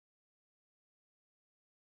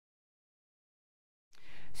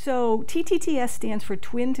So TTTS stands for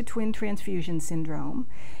twin-to-twin transfusion syndrome.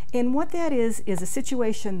 And what that is a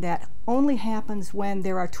situation that only happens when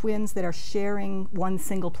there are twins that are sharing one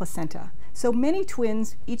single placenta. So many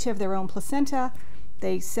twins each have their own placenta.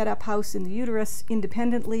 They set up house in the uterus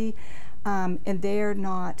independently, and they're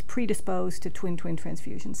not predisposed to twin-twin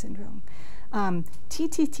transfusion syndrome.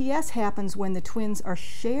 TTTS happens when the twins are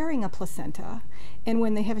sharing a placenta, and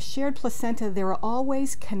when they have a shared placenta, there are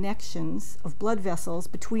always connections of blood vessels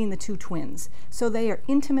between the two twins. So they are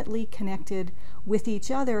intimately connected with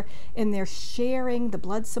each other, and they're sharing the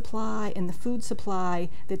blood supply and the food supply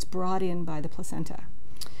that's brought in by the placenta.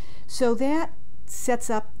 So that sets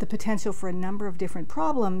up the potential for a number of different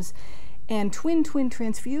problems, and twin-twin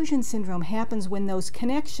transfusion syndrome happens when those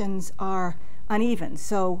connections are uneven.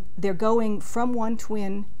 So they're going from one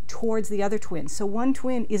twin towards the other twin. So one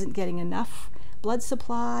twin isn't getting enough blood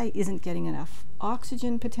supply, isn't getting enough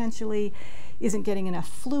oxygen potentially, isn't getting enough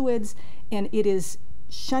fluids, and it is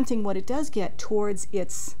shunting what it does get towards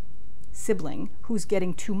its sibling who's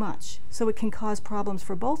getting too much. So it can cause problems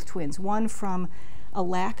for both twins, one from a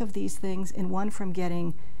lack of these things and one from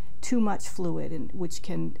getting too much fluid, and which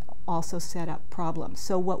can also set up problems.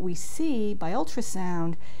 So what we see by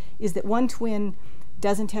ultrasound is that one twin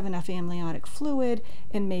doesn't have enough amniotic fluid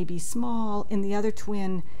and may be small, and the other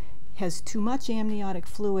twin has too much amniotic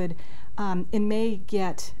fluid and may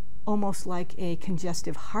get almost like a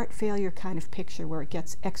congestive heart failure kind of picture where it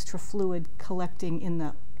gets extra fluid collecting in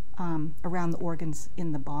the around the organs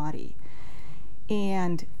in the body.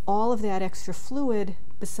 And all of that extra fluid,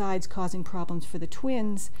 besides causing problems for the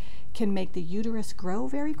twins, can make the uterus grow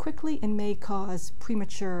very quickly and may cause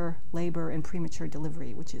premature labor and premature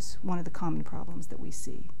delivery, which is one of the common problems that we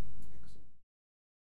see.